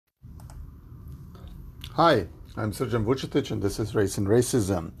Hi, I'm Srđan Vučetić, and this is Race and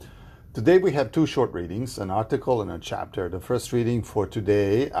Racism. Today we have two short readings, an article and a chapter. The first reading for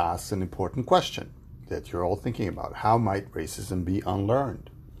today asks an important question that you're all thinking about. How might racism be unlearned?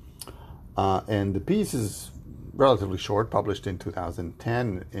 And the piece is relatively short, published in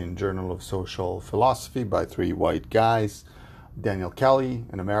 2010 in Journal of Social Philosophy by three white guys. Daniel Kelly,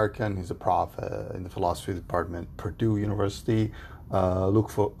 an American, he's a prof in the philosophy department, Purdue University. Luc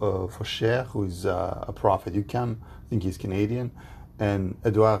Faucher, who's a prof at UQAM, I think he's Canadian, and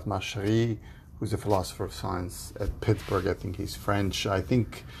Edouard Marchery, who's a philosopher of science at Pittsburgh, I think he's French. I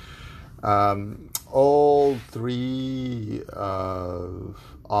think all three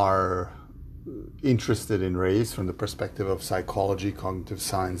are interested in race from the perspective of psychology, cognitive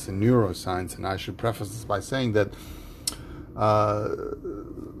science, and neuroscience. And I should preface this by saying that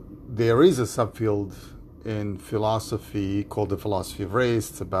there is a subfield in philosophy called the philosophy of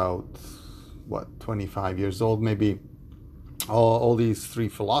race. It's about 25 years old maybe. All these three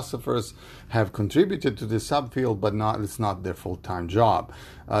philosophers have contributed to this subfield, but it's not their full-time job.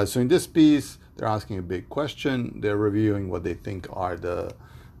 So in this piece, they're asking a big question. They're reviewing what they think are the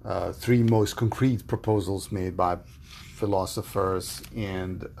three most concrete proposals made by philosophers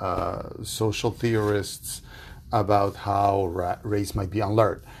and social theorists about how race might be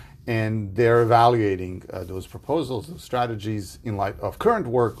unlearned. And they're evaluating those proposals, those strategies in light of current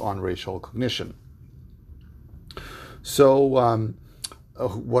work on racial cognition. So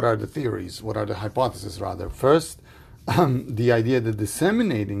what are the theories? What are the hypotheses, rather? First, the idea that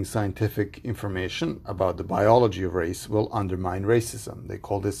disseminating scientific information about the biology of race will undermine racism. They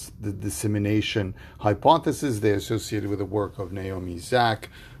call this the dissemination hypothesis. They associate it with the work of Naomi Zak.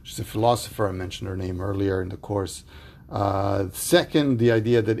 She's a philosopher. I mentioned her name earlier in the course. Second, the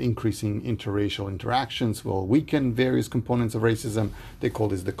idea that increasing interracial interactions will weaken various components of racism. They call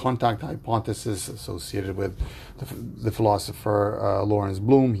this the contact hypothesis, associated with the philosopher Lawrence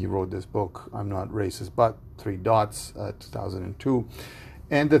Bloom. He wrote this book, I'm Not Racist But, 2002.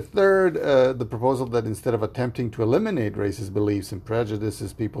 And the third, the proposal that instead of attempting to eliminate racist beliefs and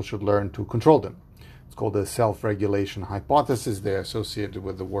prejudices, people should learn to control them. It's called the self-regulation hypothesis. They're associated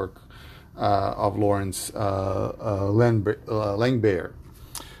with the work of Lawrence Langbaer.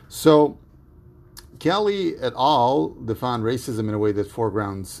 So Kelly et al. Define racism in a way that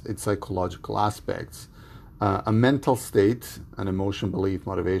foregrounds its psychological aspects, a mental state, an emotion, belief,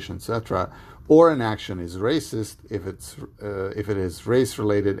 motivation, etc., or an action is racist if it is race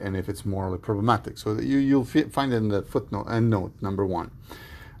related and if it's morally problematic. So you'll find it in the footnote and note number 1.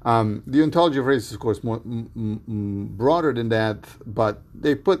 The ontology of race is, of course, more broader than that, but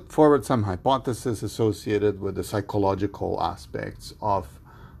they put forward some hypotheses associated with the psychological aspects of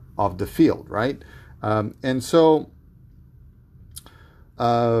the field, right? And so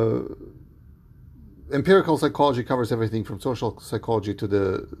empirical psychology covers everything from social psychology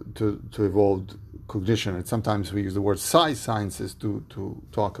to evolved cognition, and sometimes we use the word sciences to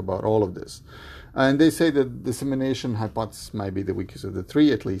talk about all of this. And they say that dissemination hypothesis might be the weakest of the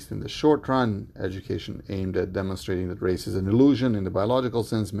three, at least in the short run. Education aimed at demonstrating that race is an illusion in the biological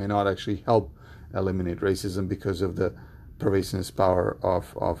sense may not actually help eliminate racism because of the pervasiveness power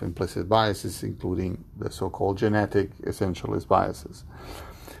of implicit biases, including the so-called genetic essentialist biases.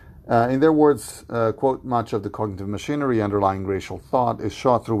 In their words, quote, much of the cognitive machinery underlying racial thought is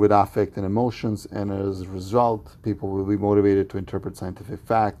shot through with affect and emotions, and as a result, people will be motivated to interpret scientific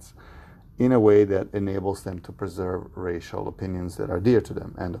facts in a way that enables them to preserve racial opinions that are dear to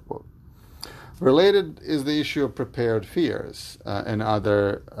them, end of quote. Related is the issue of prepared fears and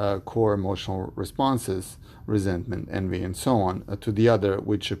other core emotional responses, resentment, envy, and so on, to the other,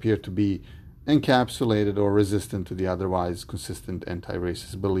 which appear to be encapsulated or resistant to the otherwise consistent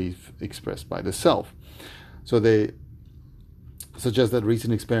anti-racist belief expressed by the self. So they suggest that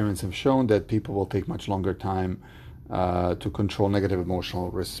recent experiments have shown that people will take much longer time to control negative emotional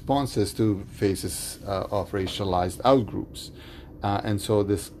responses to phases of racialized outgroups. And so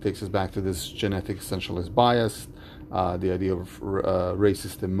this takes us back to this genetic essentialist bias, the idea of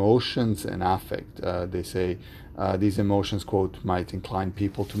racist emotions and affect. They say these emotions, quote, might incline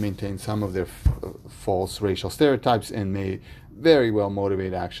people to maintain some of their false racial stereotypes and may very well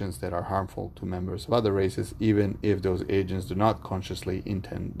motivate actions that are harmful to members of other races, even if those agents do not consciously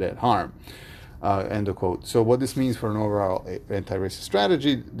intend that harm. End of quote. So what this means for an overall anti-racist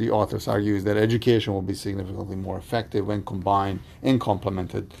strategy, the authors argue, is that education will be significantly more effective when combined and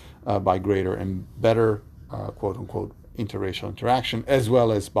complemented by greater and better, quote-unquote, interracial interaction, as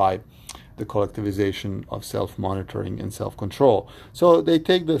well as by the collectivization of self-monitoring and self-control. So they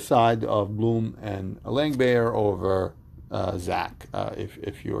take the side of Bloom and Langbaer over Zak,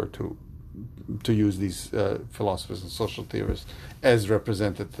 if you were to to use these philosophers and social theorists as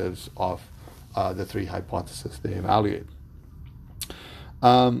representatives of the three hypotheses they evaluate.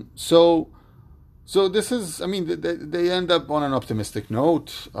 So this is, I mean, they end up on an optimistic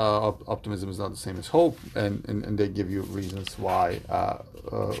note. Optimism is not the same as hope, and they give you reasons why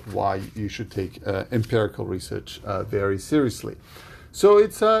you should take empirical research very seriously. So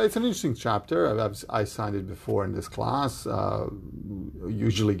it's an interesting chapter. I signed it before in this class.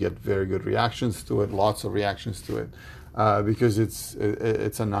 Usually get very good reactions to it, lots of reactions to it. Because it's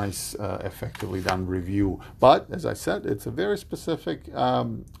a nice, effectively done review. But as I said, it's a very specific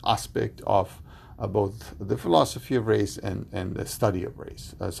aspect of both the philosophy of race and the study of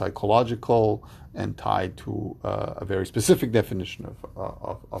race, psychological and tied to a very specific definition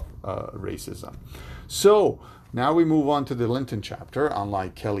of racism. So now we move on to the Linton chapter.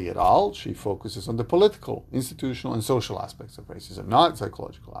 Unlike Kelly et al., she focuses on the political, institutional, and social aspects of racism, not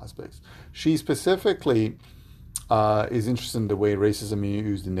psychological aspects. She specifically is interested in the way racism is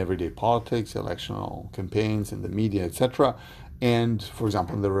used in everyday politics, electoral campaigns, in the media, etc. And, for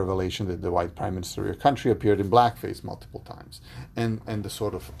example, in the revelation that the white prime minister of your country appeared in blackface multiple times, and the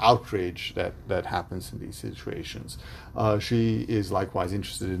sort of outrage that happens in these situations. She is likewise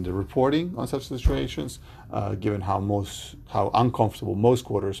interested in the reporting on such situations, given how uncomfortable most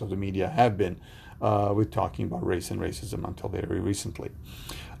quarters of the media have been with talking about race and racism until very recently.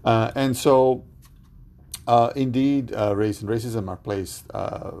 And so, indeed, race and racism are placed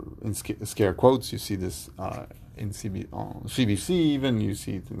in scare quotes. You see this in CBC even, you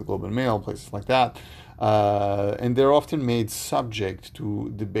see it in the Globe and Mail, places like that. And they're often made subject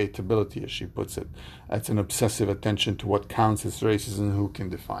to debatability, as she puts it. It's an obsessive attention to what counts as racism and who can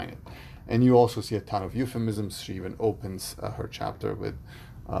define it. And you also see a ton of euphemisms. She even opens her chapter with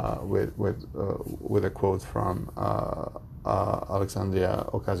a quote from Alexandria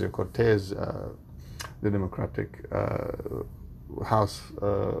Ocasio-Cortez, the Democratic House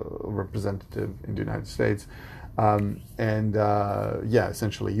representative in the United States.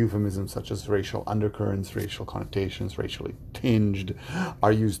 Essentially euphemisms such as racial undercurrents, racial connotations, racially tinged,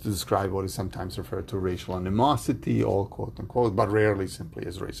 are used to describe what is sometimes referred to racial animosity, all quote unquote, but rarely simply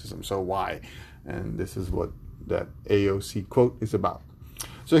as racism. So why? And this is what that AOC quote is about.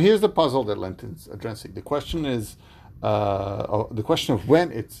 So here's the puzzle that Linton's addressing. The question is, the question of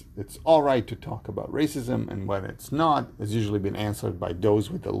when it's all right to talk about racism and when it's not has usually been answered by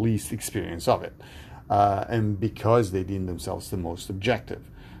those with the least experience of it, and because they deem themselves the most objective.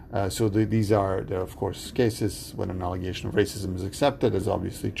 There are of course cases when an allegation of racism is accepted as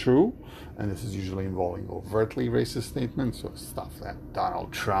obviously true, and this is usually involving overtly racist statements, so stuff that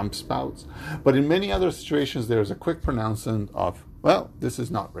Donald Trump spouts. But in many other situations, there is a quick pronouncement of, well, this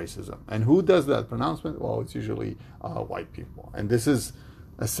is not racism. And who does that pronouncement? Well, it's usually white people. And this is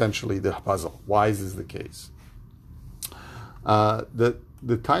essentially the puzzle. Why is this the case?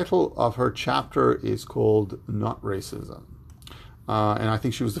 The title of her chapter is called Not Racism. And I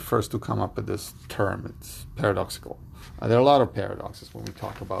think she was the first to come up with this term. It's paradoxical. There are a lot of paradoxes when we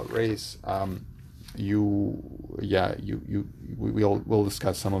talk about race. We'll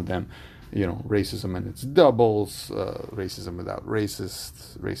discuss some of them. You know, racism and its doubles, racism without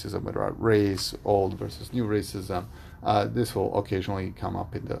racists, racism without race, old versus new racism. This will occasionally come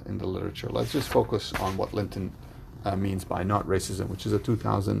up in the literature. Let's just focus on what Linton means by not racism, which is a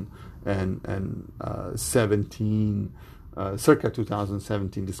 2017, circa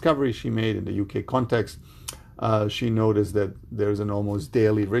 2017 discovery she made in the UK context. She noticed that there's an almost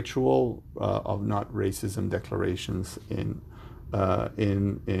daily ritual of not racism declarations in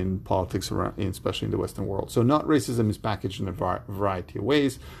politics around, especially in the Western world. So not racism is packaged in a variety of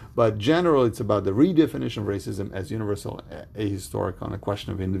ways, but generally it's about the redefinition of racism as universal, ahistorical, and a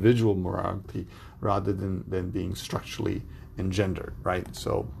question of individual morality rather than being structurally engendered, right?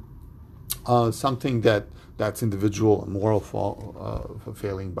 So something that's individual and moral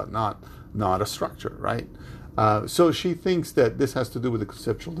failing, but not a structure, right? So she thinks that this has to do with the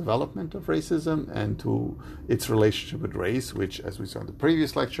conceptual development of racism and to its relationship with race, which, as we saw in the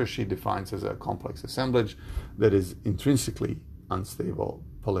previous lecture, she defines as a complex assemblage that is intrinsically unstable,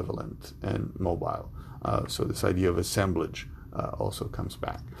 polyvalent, and mobile. So this idea of assemblage also comes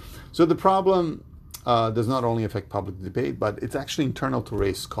back. So the problem does not only affect public debate, but it's actually internal to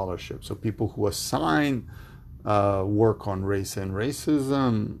race scholarship. So people who assign work on race and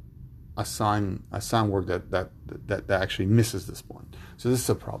racism assign work that actually misses this point. So this is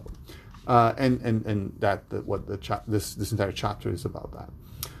a problem, this entire chapter is about that.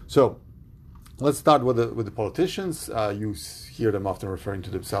 So let's start with the politicians. You hear them often referring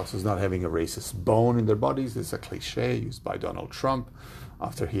to themselves as not having a racist bone in their bodies. This is a cliche used by Donald Trump.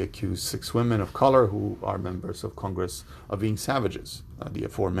 after he accused 6 women of color who are members of Congress of being savages. The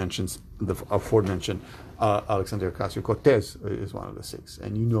aforementioned Alexandria Ocasio-Cortez is one of the 6,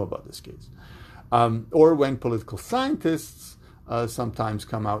 and you know about this case. Or when political scientists sometimes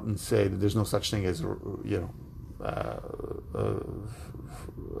come out and say that there's no such thing as,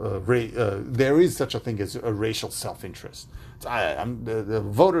 there is such a thing as a racial self-interest. The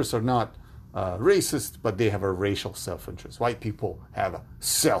voters are not racist, but they have a racial self-interest. White people have a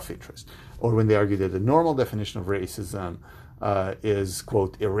self-interest. Or when they argue that the normal definition of racism is,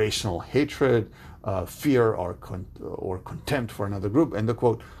 quote, irrational hatred, fear, or contempt for another group, end of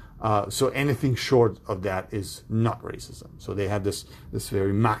quote. So anything short of that is not racism. So they have this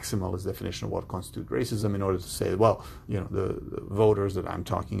very maximalist definition of what constitutes racism in order to say, well, the voters that I'm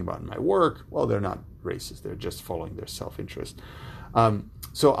talking about in my work, well, they're not racist. They're just following their self-interest.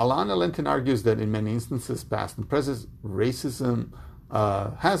 So Alana Lentin argues that in many instances, past and present, racism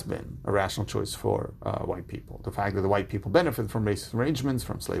has been a rational choice for white people. The fact that the white people benefit from racist arrangements,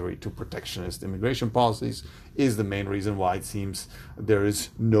 from slavery to protectionist immigration policies, is the main reason why it seems there is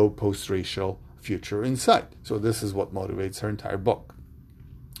no post-racial future in sight. So this is what motivates her entire book.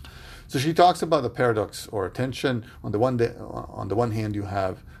 So she talks about the paradox or tension. On the one hand, you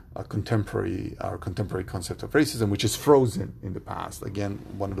have a contemporary concept of racism, which is frozen in the past. Again,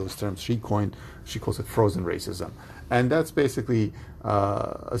 one of those terms she coined. She calls it frozen racism, and that's basically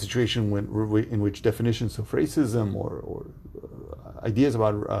a situation in which definitions of racism or ideas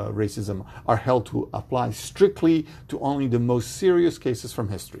about racism are held to apply strictly to only the most serious cases from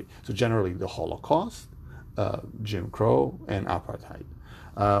history. So generally, the Holocaust, Jim Crow, and apartheid.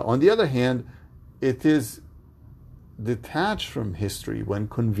 On the other hand, it is detached from history when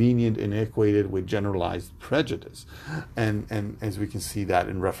convenient and equated with generalized prejudice. And as we can see that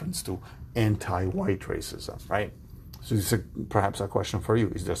in reference to anti-white racism, right? So this is perhaps a question for you.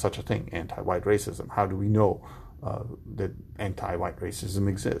 Is there such a thing, anti-white racism? How do we know that anti-white racism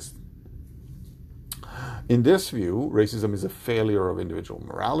exists? In this view, racism is a failure of individual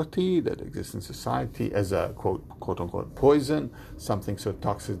morality that exists in society as a quote-unquote poison, something so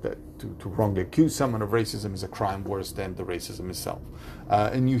toxic that to wrongly accuse someone of racism is a crime worse than the racism itself.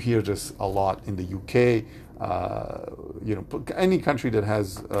 And you hear this a lot in the UK. Any country that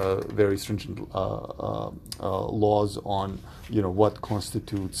has very stringent laws on what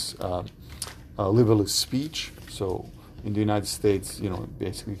constitutes libelous speech. So in the United States,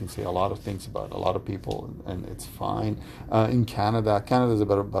 basically you can say a lot of things about a lot of people, and it's fine. In Canada is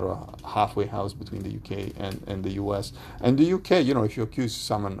about a halfway house between the UK and the US. And the UK, if you accuse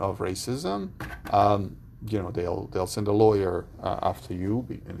someone of racism, they'll send a lawyer after you,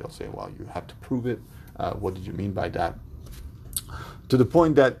 and they'll say, well, you have to prove it. What did you mean by that? To the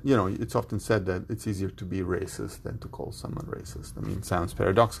point that, it's often said that it's easier to be racist than to call someone racist. I mean, it sounds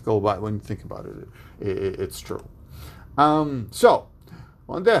paradoxical, but when you think about it, it's true. So,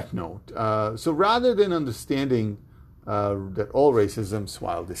 on that note, so rather than understanding that all racisms,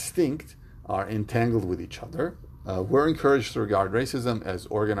 while distinct, are entangled with each other, we're encouraged to regard racism as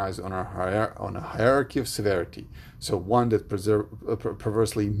organized on a hierarchy of severity, so one that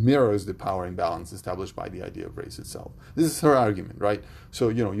perversely mirrors the power imbalance established by the idea of race itself. This is her argument, right? So,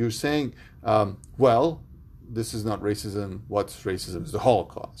 you're saying, well, this is not racism. What's racism is the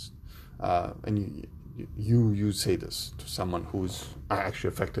Holocaust. And you say this to someone who's actually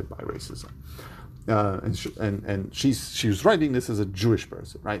affected by racism. And she was writing this as a Jewish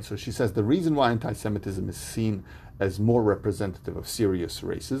person, right? So she says the reason why anti-Semitism is seen as more representative of serious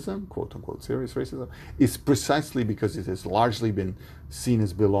racism, quote unquote serious racism, is precisely because it has largely been seen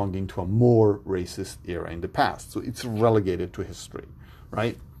as belonging to a more racist era in the past. So it's relegated to history,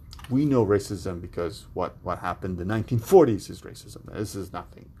 right? We know racism because what happened in the 1940s is racism. This is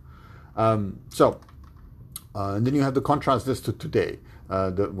nothing. And then you have to contrast this to today,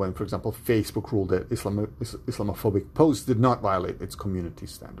 when, for example, Facebook ruled that Islamophobic posts did not violate its community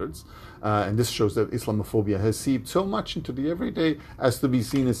standards. And this shows that Islamophobia has seeped so much into the everyday as to be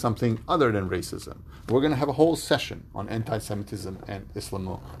seen as something other than racism. We're going to have a whole session on anti-Semitism and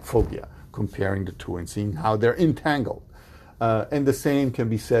Islamophobia, comparing the two and seeing how they're entangled. And the same can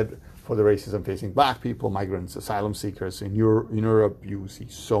be said for the racism facing black people, migrants, asylum seekers. In Europe, you see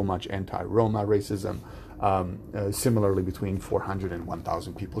so much anti-Roma racism. Similarly, between 400 and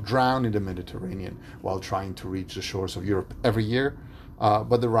 1,000 people drown in the Mediterranean while trying to reach the shores of Europe every year.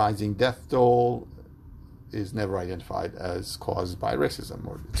 But the rising death toll is never identified as caused by racism,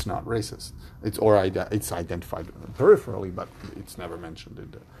 or it's not racist. It's identified peripherally, but it's never mentioned in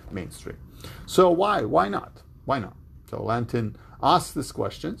the mainstream. So why not? Why not? So Lentin asks these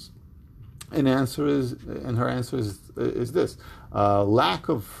questions. And her answer is this: lack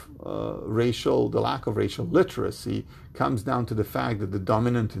of racial literacy comes down to the fact that the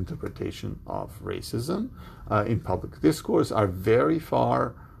dominant interpretation of racism in public discourse are very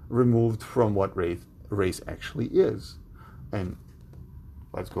far removed from what race actually is. And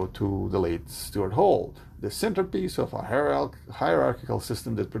let's go to the late Stuart Hall, the centerpiece of a hierarchical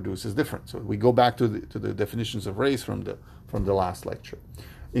system that produces difference. So we go back to the definitions of race from the last lecture.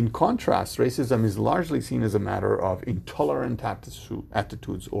 In contrast, racism is largely seen as a matter of intolerant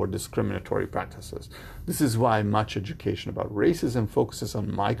attitudes or discriminatory practices. This is why much education about racism focuses on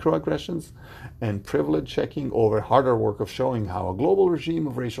microaggressions and privilege checking over harder work of showing how a global regime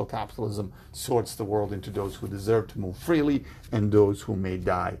of racial capitalism sorts the world into those who deserve to move freely and those who may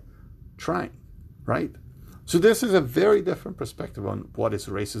die trying, right? So this is a very different perspective on what is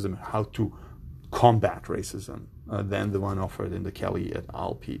racism and how to combat racism than the one offered in the Kelly et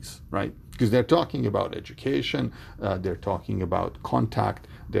al. Piece, right? Because they're talking about education, they're talking about contact,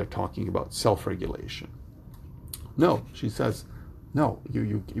 they're talking about self-regulation. No, she says, no,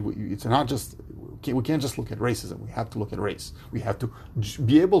 it's not just, we can't just look at racism, we have to look at race. We have to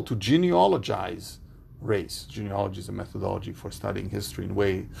be able to genealogize race. Genealogy is a methodology for studying history in a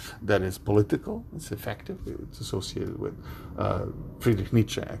way that is political, it's effective, it's associated with Friedrich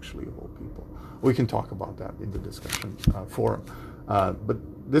Nietzsche, actually, of all people. We can talk about that in the discussion forum. But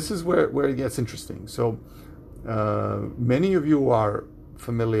this is where it gets interesting. So many of you are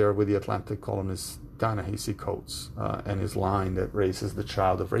familiar with the Atlantic columnist Ta-Nehisi Coates and his line that race is the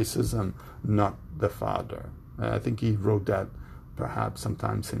child of racism, not the father. I think he wrote that perhaps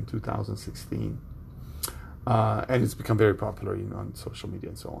sometimes in 2016. And it's become very popular on social media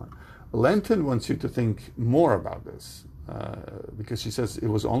and so on. Lenton wants you to think more about this because she says it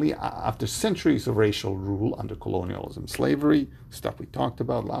was only after centuries of racial rule under colonialism, slavery, stuff we talked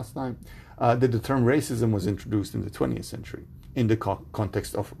about last time, that the term racism was introduced in the 20th century in the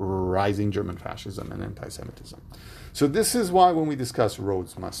context of rising German fascism and anti-Semitism. So this is why when we discuss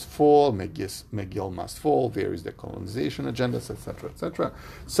Rhodes must fall, McGill must fall, various decolonization agendas, etc.,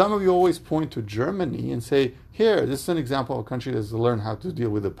 some of you always point to Germany and say, here, this is an example of a country that has learned how to deal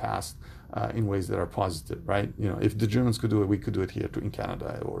with the past in ways that are positive, right? If the Germans could do it, we could do it here in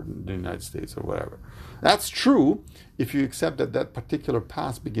Canada or in the United States or whatever. That's true if you accept that that particular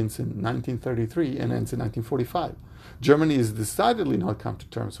past begins in 1933 and ends in 1945. Germany has decidedly not come to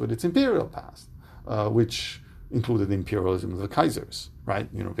terms with its imperial past, which included the imperialism of the Kaisers, right?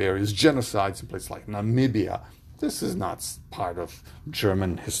 Various genocides in places like Namibia. This is not part of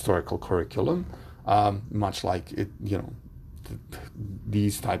German historical curriculum, much like it,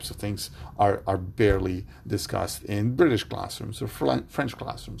 these types of things are barely discussed in British classrooms or French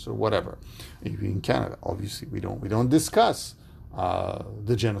classrooms or whatever. In Canada, obviously, we don't discuss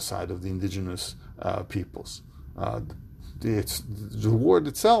the genocide of the indigenous peoples. The word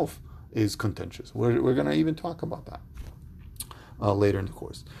itself is contentious. We're going to even talk about that later in the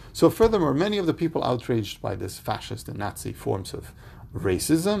course. So furthermore, many of the people outraged by this fascist and Nazi forms of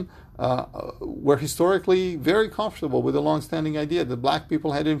racism were historically very comfortable with the long-standing idea that black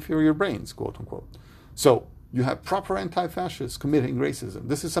people had inferior brains, quote unquote. So you have proper anti-fascists committing racism.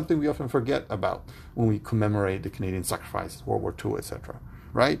 This is something we often forget about when we commemorate the Canadian sacrifices, World War II, etc.,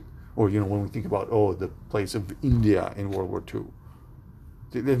 right? Or, when we think about, the place of India in World War II.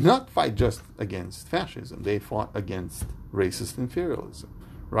 They did not fight just against fascism. They fought against racist imperialism,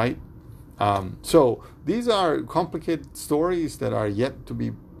 right? So these are complicated stories that are yet to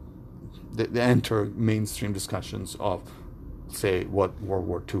be that enter mainstream discussions of, say, what World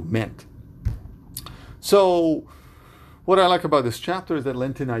War II meant. So what I like about this chapter is that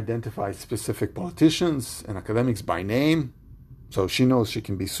Lenton identifies specific politicians and academics by name. So she knows she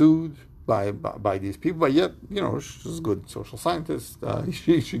can be sued by these people, but yet, she's a good social scientist.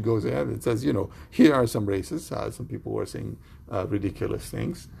 She goes ahead and says, here are some racists, some people who are saying ridiculous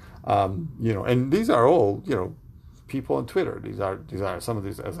things, and these are all, people on Twitter. These are some of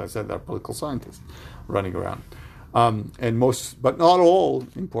these, as I said, are political scientists running around, and most, but not all.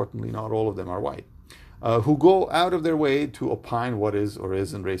 Importantly, not all of them are white, who go out of their way to opine what is or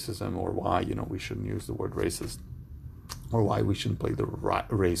isn't racism, or why we shouldn't use the word racist, or why we shouldn't play the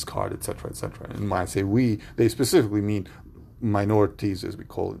race card, etc., etc. And when I say we, they specifically mean minorities, as we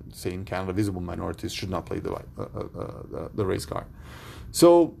call it, say in Canada, visible minorities should not play the race card.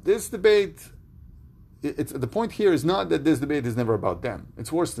 So this debate, the point here is not that this debate is never about them.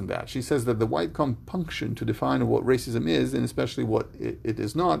 It's worse than that. She says that the white compunction to define what racism is, and especially what it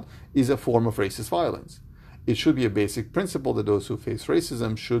is not, is a form of racist violence. It should be a basic principle that those who face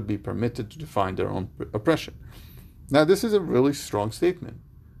racism should be permitted to define their own oppression. Now, this is a really strong statement,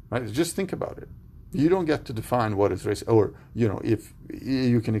 right? Just think about it. You don't get to define what is race, or if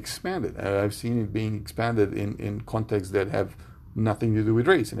you can expand it. I've seen it being expanded in contexts that have nothing to do with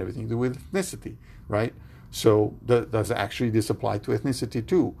race and everything to do with ethnicity, right? So does actually this apply to ethnicity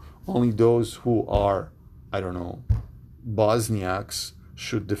too? Only those who are, I don't know, Bosniaks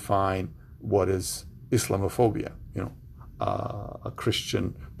should define what is Islamophobia. A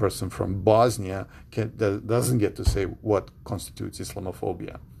Christian person from Bosnia doesn't get to say what constitutes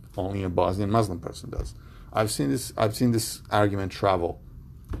Islamophobia. Only a Bosnian Muslim person does. I've seen this argument travel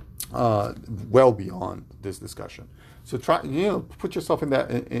well beyond this discussion. So try, put yourself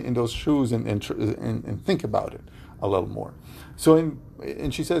in those shoes and think about it a little more. So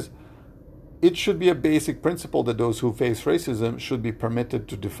and she says, it should be a basic principle that those who face racism should be permitted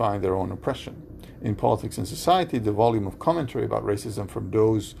to define their own oppression. In politics and society, the volume of commentary about racism from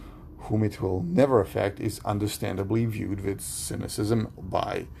those whom it will never affect is understandably viewed with cynicism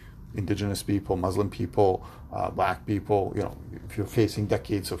by indigenous people, Muslim people, black people. If you're facing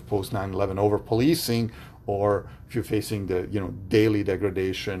decades of post 9/11 over policing, or if you're facing the daily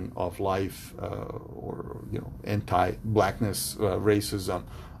degradation of life, or anti-blackness racism,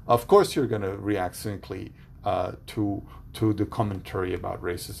 of course you're going to react cynically to the commentary about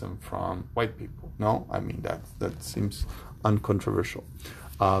racism from white people. No, I mean that seems uncontroversial.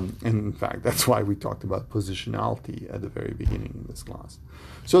 And in fact, that's why we talked about positionality at the very beginning in this class.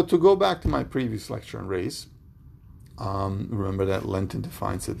 So to go back to my previous lecture on race, remember that Lentin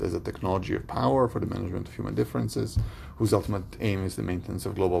defines it as a technology of power for the management of human differences, whose ultimate aim is the maintenance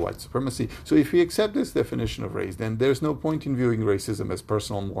of global white supremacy. So if we accept this definition of race, then there's no point in viewing racism as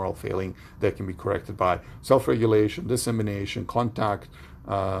personal moral failing that can be corrected by self-regulation, dissemination, contact,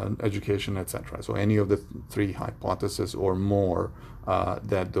 education, etc. So any of the three hypotheses or more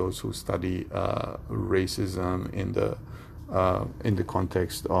that those who study racism in the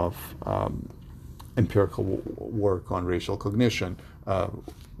context of empirical work on racial cognition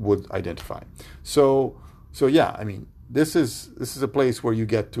would identify. So yeah, I mean, this is a place where you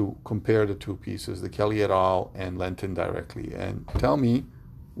get to compare the two pieces, the Kelly et al. And Lentin directly, and tell me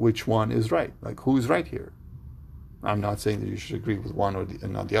which one is right. Like, who's right here? I'm not saying that you should agree with one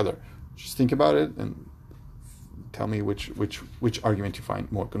and not the other. Just think about it and tell me which argument you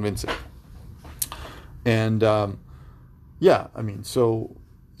find more convincing. And yeah, I mean, so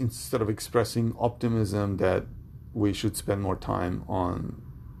instead of expressing optimism that we should spend more time on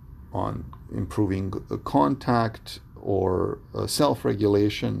improving contact or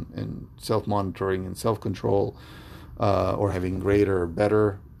self-regulation and self-monitoring and self-control, or having greater or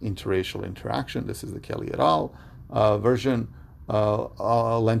better interracial interaction, this is the Kelly et al. Version.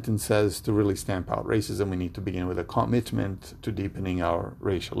 Lentin says to really stamp out racism, we need to begin with a commitment to deepening our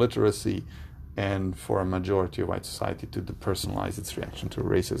racial literacy, and for a majority of white society to depersonalize its reaction to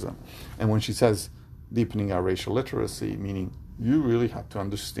racism. And when she says deepening our racial literacy, meaning you really have to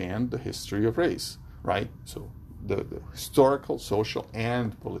understand the history of race, right? So the historical, social,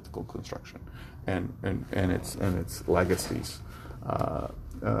 and political construction, and its legacies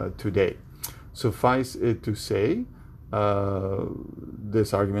today. Suffice it to say,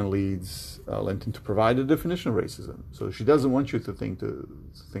 this argument leads Lentin to provide a definition of racism. So she doesn't want you to think of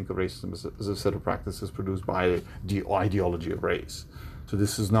racism as a set of practices produced by the ideology of race. So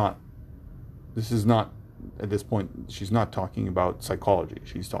this is not at this point, she's not talking about psychology.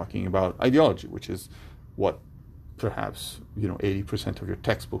 She's talking about ideology, which is what perhaps 80% of your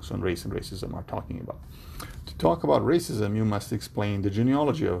textbooks on race and racism are talking about. To talk about racism, you must explain the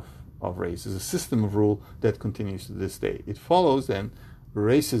genealogy of race as a system of rule that continues to this day. It follows then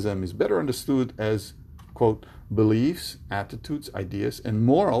racism is better understood as, quote, beliefs, attitudes, ideas, and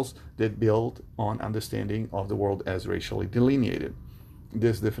morals that build on understanding of the world as racially delineated.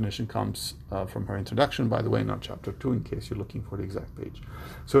 This definition comes from her introduction, by the way, not chapter 2, in case you're looking for the exact page.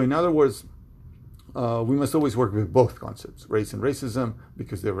 So in other words, we must always work with both concepts, race and racism,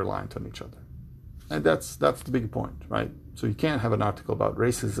 because they're reliant on each other. And that's the big point, right? So you can't have an article about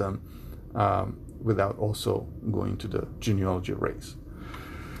racism without also going to the genealogy of race.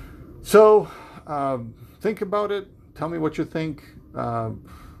 So think about it. Tell me what you think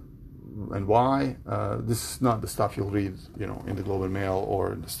and why. This is not the stuff you'll read, in the Globe and Mail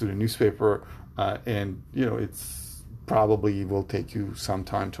or the student newspaper, and it's probably will take you some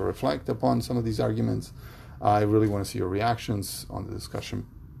time to reflect upon some of these arguments. I really want to see your reactions on the discussion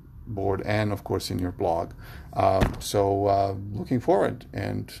board and, of course, in your blog. So looking forward,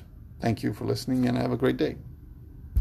 and thank you for listening, and have a great day.